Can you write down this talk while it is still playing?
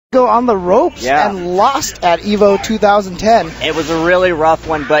go on the ropes and lost at EVO 2010. It was a really rough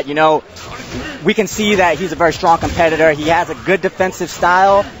one, but you know, we can see that he's a very strong competitor. He has a good defensive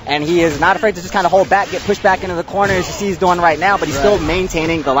style, and he is not afraid to just kind of hold back, get pushed back into the corner, as you see he's doing right now, but he's still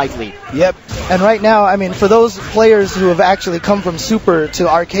maintaining the light lead. Yep. And right now, I mean, for those players who have actually come from Super to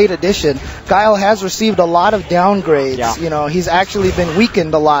Arcade Edition, Guile has received a lot of downgrades. Yeah. You know, he's actually been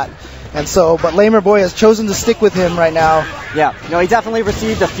weakened a lot. And so, but Lamerboi has chosen to stick with him right now. Yeah, no, he definitely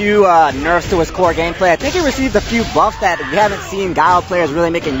received a few nerfs to his core gameplay. I think he received a few buffs that we haven't seen Guile players really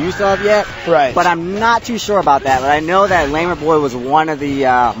making use of yet. Right. But I'm not too sure about that. But I know that Lamerboi was one of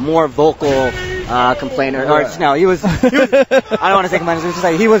the more vocal complainers. Or no, he was I don't want to say complainers. Just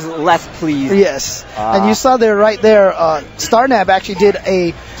say he was less pleased. Yes. And you saw there right there, StarNab actually did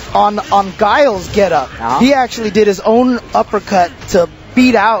a on Guile's getup. He actually did his own uppercut to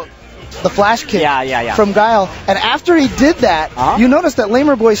beat out the flash kick from Guile. And after he did that, you notice that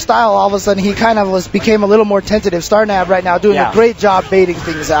Lamerboi's style, all of a sudden, he kind of became a little more tentative. StarNab right now doing a great job baiting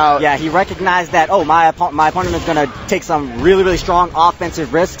things out. Yeah, he recognized that, oh, my opponent is going to take some really, really strong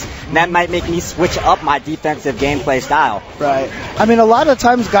offensive risks, and that might make me switch up my defensive gameplay style. Right. I mean, a lot of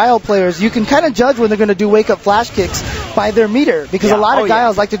times Guile players, you can kind of judge when they're going to do wake-up flash kicks by their meter, because a lot of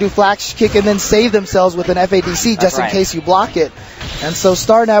Guiles like to do flash kick and then save themselves with an FADC just in case you block it. And so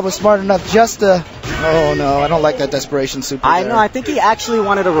StarNab was smart enough just to... Oh, no, I don't like that desperation super. I know. I think he actually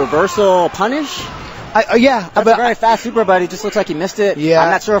wanted a reversal punish. That's a very fast super, but he just looks like he missed it. Yeah. I'm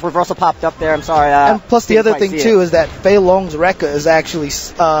not sure if reversal popped up there. I'm sorry. And plus the other thing, too, is that Fei Long's Rekka is actually...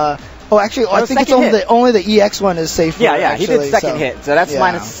 I think it's only the EX one is safe. Yeah, he did second hit, so that's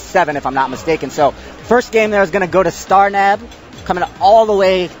 -7 if I'm not mistaken. So first game there is going to go to StarNab, coming all the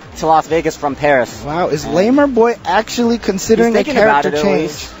way to Las Vegas from Paris. Wow, is Lamerboi actually considering a character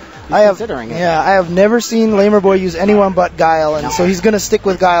change? I have never seen Lamerboi use anyone but Guile, and so he's going to stick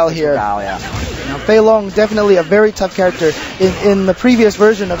with Guile here. Now, Fei Long is definitely a very tough character. In the previous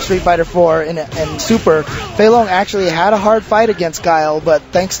version of Street Fighter 4 and Super, Fei Long actually had a hard fight against Guile, but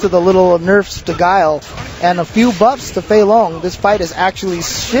thanks to the little nerfs to Guile and a few buffs to Fei Long, this fight has actually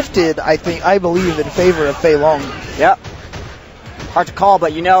shifted, I believe, in favor of Fei Long. Yep. Hard to call,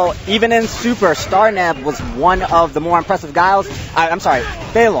 but you know, even in Super, StarNab was one of the more impressive Guiles.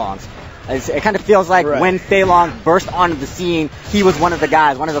 Fei Longs. It kind of feels like when Fei Long burst onto the scene, he was one of the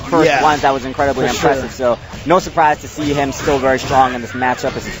guys, one of the first ones that was incredibly impressive. So no surprise to see him still very strong in this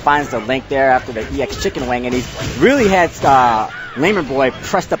matchup as he finds the link there after the EX chicken wing, and he's really had Lamerboi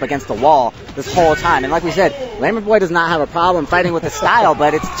pressed up against the wall this whole time. And like we said, Lamerboi does not have a problem fighting with his style,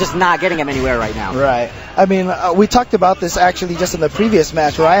 but it's just not getting him anywhere right now. Right. I mean, we talked about this actually just in the previous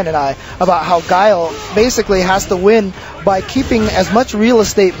match, Ryan and I, about how Guile basically has to win by keeping as much real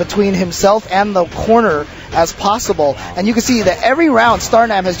estate between himself and the corner as possible. And you can see that every round,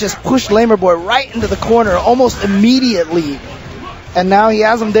 StarNab has just pushed Lamerboi right into the corner almost immediately. And now he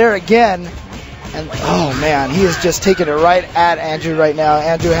has him there again. And, oh, man, he is just taking it right at Andrew right now.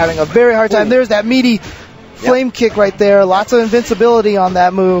 Andrew having a very hard time. There's that meaty flame kick right there. Lots of invincibility on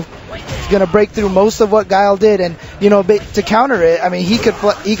that move. He's going to break through most of what Guile did. And, you know, to counter it, I mean, he can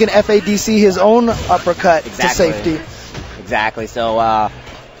FADC his own uppercut to safety. Exactly. So,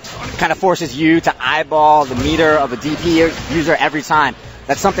 kind of forces you to eyeball the meter of a DP user every time.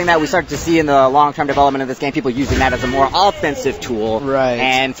 That's something that we started to see in the long-term development of this game, people using that as a more offensive tool. Right.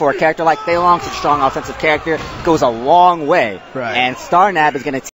 And for a character like Fei Long, such a strong offensive character, goes a long way. Right. And StarNab is going to